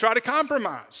 We could try to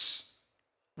compromise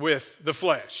with the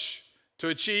flesh to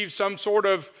achieve some sort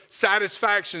of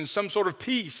satisfaction, some sort of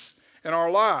peace in our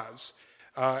lives.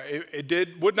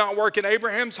 It would not work in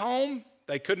Abraham's home.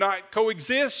 They could not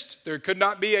coexist. There could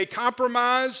not be a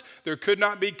compromise. There could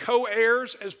not be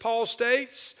co-heirs, as Paul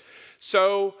states.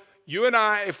 So you and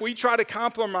I, if we try to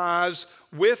compromise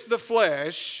with the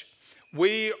flesh,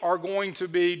 we are going to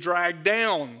be dragged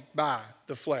down by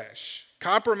the flesh.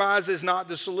 Compromise is not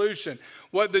the solution.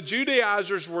 What the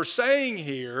Judaizers were saying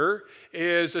here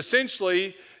is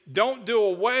essentially, don't do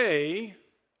away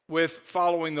with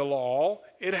following the law.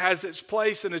 It has its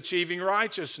place in achieving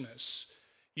righteousness.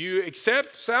 You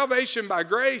accept salvation by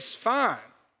grace, fine.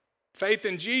 Faith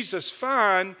in Jesus,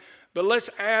 fine. But let's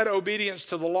add obedience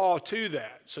to the law to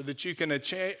that so that you can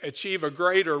achieve a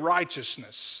greater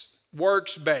righteousness,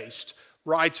 works-based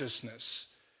righteousness.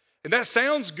 And that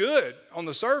sounds good on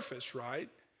the surface, right?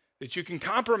 That you can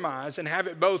compromise and have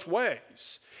it both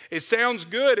ways. It sounds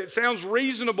good. It sounds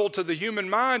reasonable to the human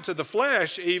mind, to the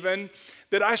flesh even,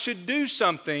 that I should do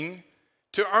something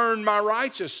to earn my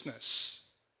righteousness.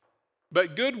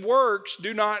 But good works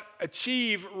do not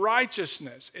achieve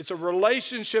righteousness. It's a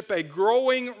relationship, a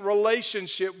growing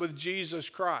relationship with Jesus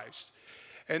Christ.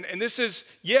 And this is,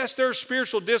 yes, there are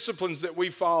spiritual disciplines that we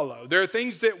follow. There are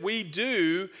things that we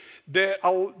do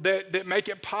that make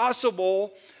it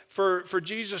possible for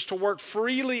Jesus to work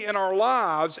freely in our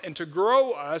lives and to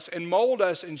grow us and mold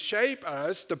us and shape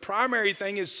us. The primary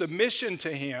thing is submission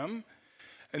to Him.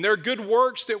 And there are good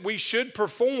works that we should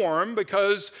perform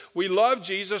because we love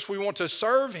Jesus, we want to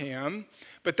serve Him,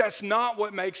 but that's not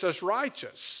what makes us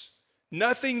righteous.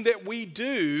 Nothing that we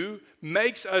do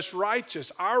makes us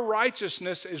righteous. Our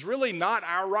righteousness is really not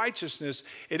our righteousness.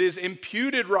 It is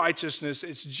imputed righteousness.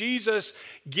 It's Jesus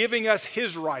giving us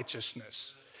His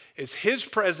righteousness. It's His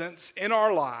presence in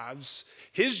our lives,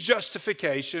 His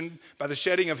justification by the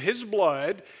shedding of His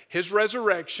blood, His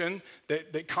resurrection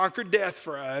that conquered death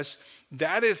for us.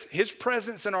 That is His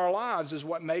presence in our lives is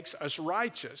what makes us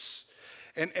righteous.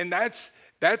 And that's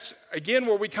again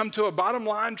where we come to a bottom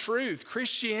line truth.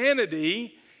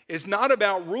 Christianity is not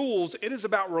about rules, it is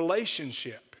about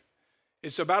relationship.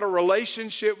 It's about a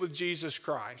relationship with Jesus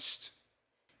Christ.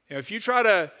 If you try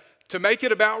to make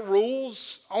it about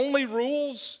rules, only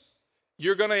rules,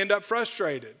 you're going to end up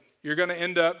frustrated. You're going to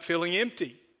end up feeling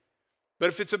empty. But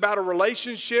if it's about a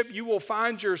relationship, you will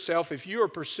find yourself, if you are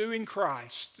pursuing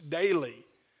Christ daily,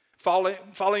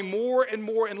 falling more and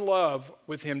more in love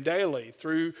with Him daily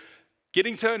through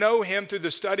getting to know Him through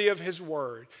the study of His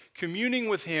Word, communing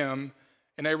with Him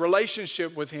in a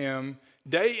relationship with Him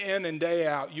day in and day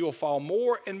out, you will fall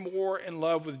more and more in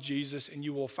love with Jesus, and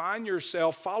you will find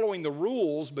yourself following the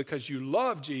rules because you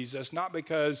love Jesus, not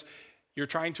because you're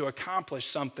trying to accomplish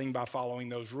something by following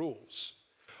those rules.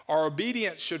 Our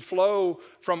obedience should flow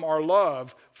from our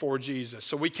love for Jesus.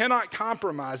 So we cannot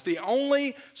compromise. The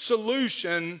only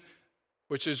solution,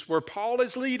 which is where Paul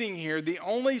is leading here, the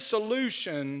only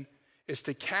solution is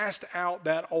to cast out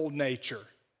that old nature.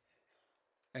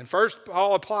 And first,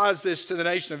 Paul applies this to the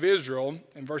nation of Israel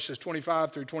in verses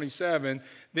 25 through 27.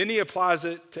 Then he applies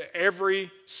it to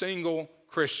every single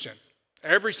Christian,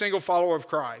 every single follower of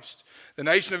Christ. The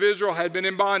nation of Israel had been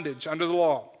in bondage under the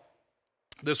law.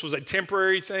 This was a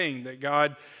temporary thing that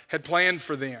God had planned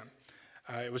for them.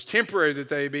 It was temporary that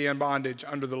they be in bondage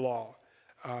under the law.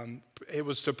 It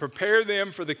was to prepare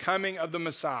them for the coming of the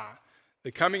Messiah,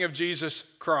 the coming of Jesus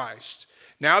Christ.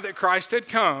 Now that Christ had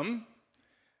come,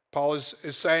 Paul is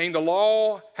saying the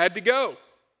law had to go.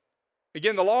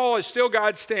 Again, the law is still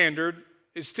God's standard.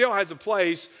 It still has a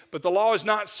place, but the law is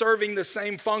not serving the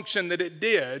same function that it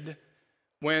did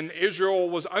when Israel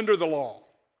was under the law.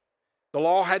 The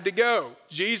law had to go.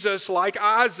 Jesus, like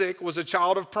Isaac, was a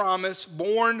child of promise,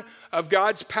 born of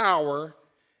God's power.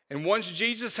 And once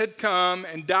Jesus had come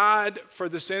and died for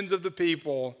the sins of the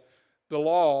people, the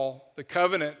law, the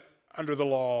covenant under the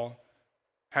law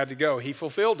had to go. He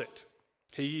fulfilled it.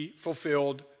 He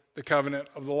fulfilled the covenant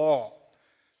of the law.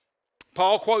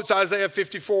 Paul quotes Isaiah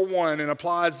 54:1 and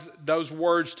applies those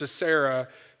words to Sarah,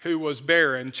 who was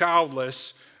barren,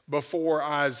 childless, before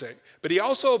Isaac. But he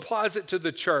also applies it to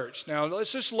the church. Now,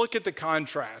 let's just look at the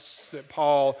contrasts that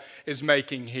Paul is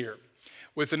making here.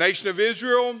 With the nation of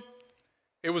Israel,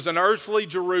 it was an earthly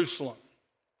Jerusalem.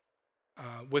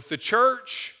 With the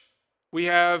church, we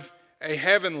have a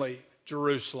heavenly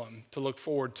Jerusalem to look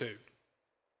forward to.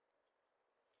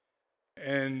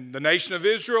 And the nation of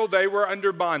Israel, they were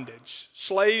under bondage,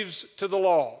 slaves to the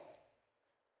law.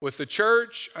 With the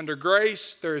church, under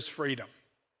grace, there is freedom.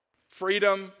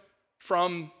 Freedom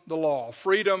from the law,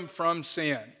 freedom from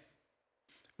sin.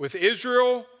 With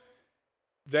Israel,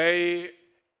 they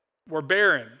were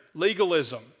barren,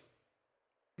 legalism.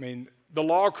 I mean, the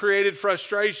law created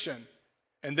frustration,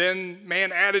 and then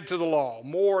man added to the law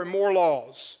more and more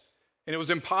laws, and it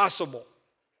was impossible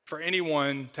for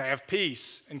anyone to have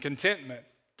peace and contentment,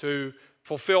 to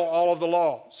fulfill all of the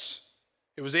laws.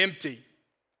 It was empty.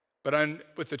 But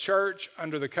with the church,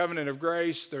 under the covenant of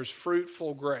grace, there's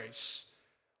fruitful grace.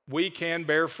 We can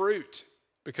bear fruit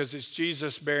because it's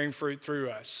Jesus bearing fruit through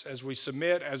us. As we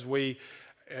submit, as we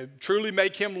truly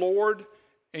make him Lord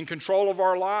in control of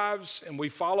our lives, and we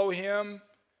follow him,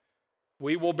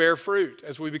 we will bear fruit.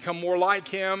 As we become more like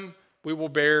him, we will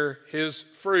bear his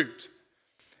fruit.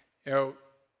 You know,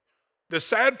 the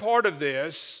sad part of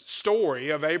this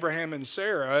story of Abraham and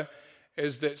Sarah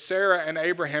is that Sarah and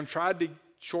Abraham tried to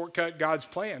shortcut God's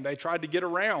plan. They tried to get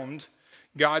around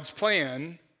God's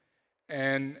plan,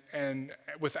 and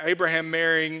with Abraham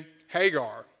marrying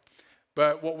Hagar.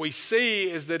 But what we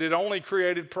see is that it only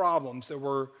created problems. There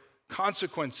were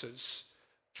consequences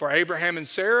for Abraham and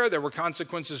Sarah. There were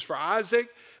consequences for Isaac,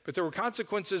 but there were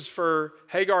consequences for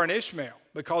Hagar and Ishmael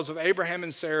because of Abraham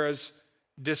and Sarah's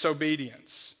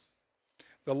disobedience.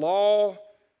 The law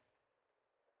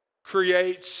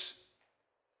creates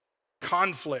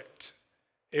conflict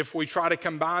if we try to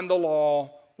combine the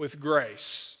law with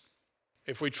grace.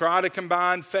 If we try to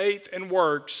combine faith and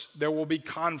works, there will be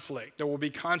conflict. There will be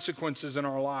consequences in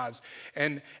our lives.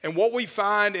 And what we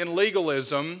find in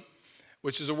legalism,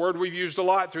 which is a word we've used a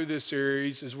lot through this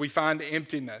series, is we find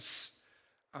emptiness.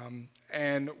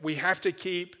 And we have to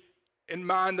keep in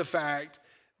mind the fact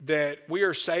that we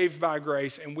are saved by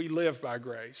grace and we live by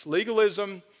grace.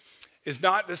 Legalism is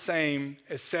not the same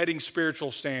as setting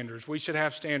spiritual standards. We should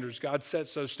have standards. God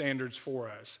sets those standards for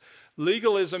us.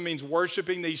 Legalism means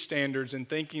worshiping these standards and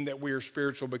thinking that we are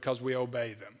spiritual because we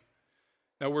obey them.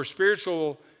 Now, we're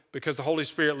spiritual because the Holy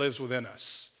Spirit lives within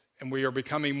us and we are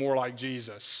becoming more like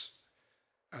Jesus.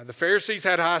 The Pharisees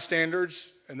had high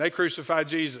standards and they crucified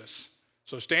Jesus.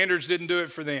 So standards didn't do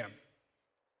it for them.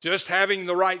 Just having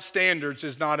the right standards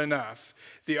is not enough.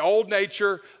 The old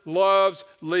nature loves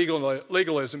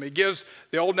legalism. It gives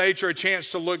the old nature a chance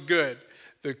to look good.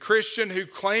 The Christian who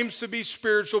claims to be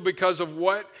spiritual because of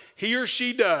what he or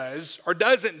she does or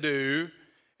doesn't do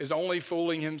is only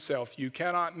fooling himself. You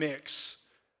cannot mix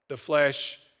the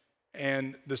flesh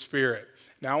and the spirit.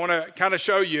 Now, I want to kind of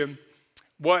show you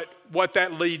what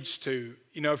that leads to.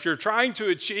 You know, if you're trying to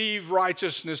achieve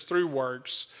righteousness through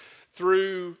works,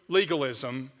 through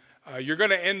legalism, you're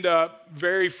going to end up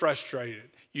very frustrated.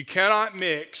 You cannot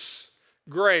mix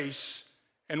grace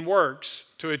and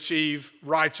works to achieve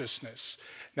righteousness.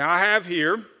 Now, I have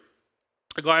here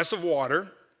a glass of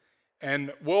water,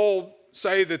 and we'll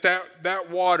say that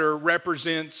water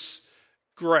represents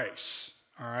grace,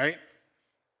 all right?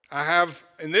 I have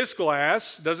in this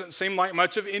glass, doesn't seem like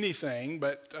much of anything,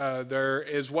 but there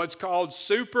is what's called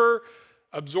super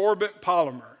absorbent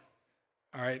polymer,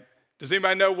 all right? Does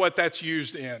anybody know what that's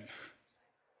used in?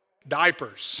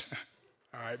 Diapers.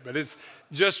 All right, but it's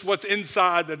just what's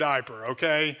inside the diaper,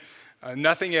 okay?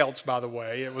 Nothing else, by the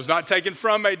way. It was not taken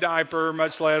from a diaper,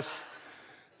 much less,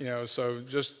 you know, so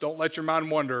just don't let your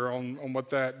mind wander on what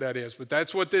that is. But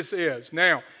that's what this is.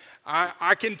 Now,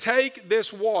 I can take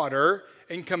this water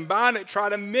and combine it, try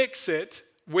to mix it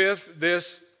with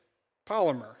this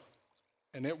polymer,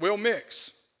 and it will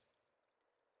mix.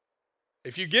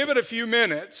 If you give it a few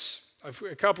minutes,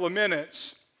 a couple of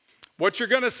minutes, what you're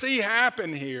going to see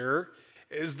happen here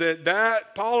is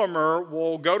that polymer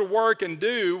will go to work and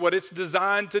do what it's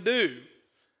designed to do.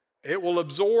 It will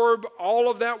absorb all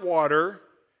of that water,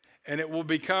 and it will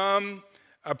become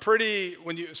a pretty,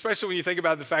 especially when you think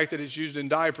about the fact that it's used in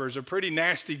diapers, a pretty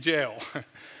nasty gel,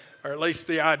 or at least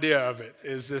the idea of it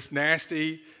is this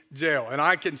nasty gel. And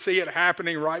I can see it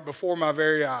happening right before my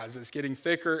very eyes. It's getting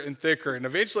thicker and thicker, and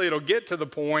eventually it'll get to the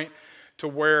point to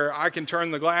where I can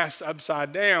turn the glass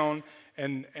upside down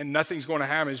and nothing's going to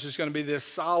happen. It's just going to be this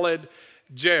solid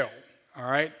gel, all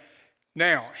right?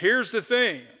 Now, here's the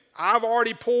thing. I've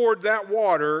already poured that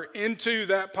water into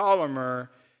that polymer.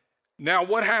 Now,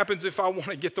 what happens if I want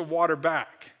to get the water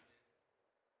back?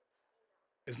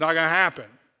 It's not going to happen.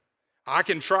 I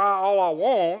can try all I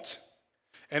want,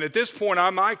 and at this point,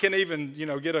 I can even,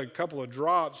 get a couple of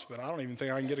drops, but I don't even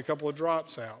think I can get a couple of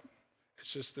drops out.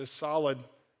 It's just this solid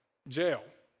gel.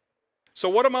 So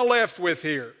what am I left with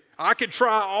here? I could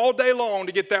try all day long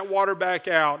to get that water back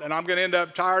out, and I'm going to end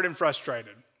up tired and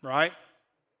frustrated, right?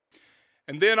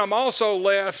 And then I'm also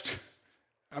left,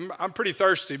 I'm pretty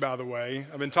thirsty, by the way.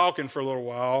 I've been talking for a little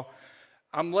while.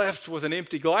 I'm left with an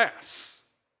empty glass.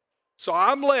 So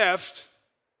I'm left,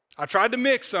 I tried to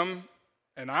mix them,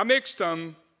 and I mixed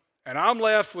them, and I'm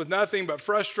left with nothing but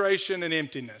frustration and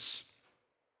emptiness.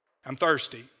 I'm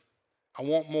thirsty. I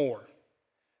want more.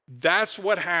 That's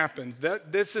what happens.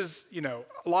 This is, a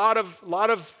lot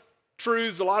of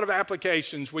truths, a lot of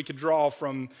applications we could draw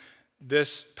from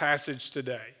this passage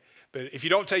today. But if you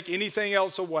don't take anything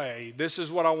else away, this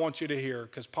is what I want you to hear,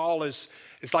 because Paul it's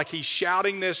like he's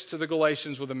shouting this to the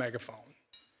Galatians with a megaphone.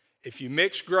 If you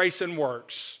mix grace and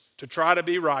works to try to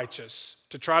be righteous,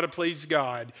 to try to please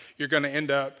God, you're going to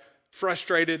end up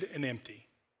frustrated and empty.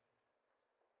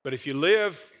 But if you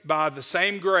live by the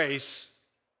same grace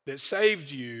that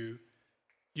saved you,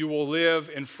 you will live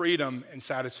in freedom and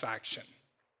satisfaction.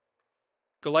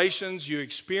 Galatians, you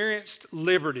experienced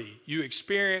liberty. You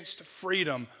experienced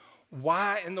freedom.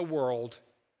 Why in the world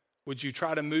would you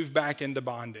try to move back into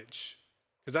bondage?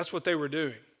 Because that's what they were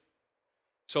doing.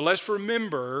 So let's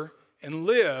remember and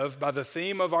live by the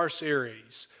theme of our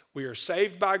series. We are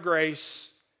saved by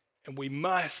grace, and we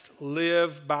must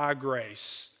live by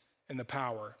grace in the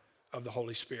power of the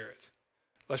Holy Spirit.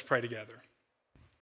 Let's pray together.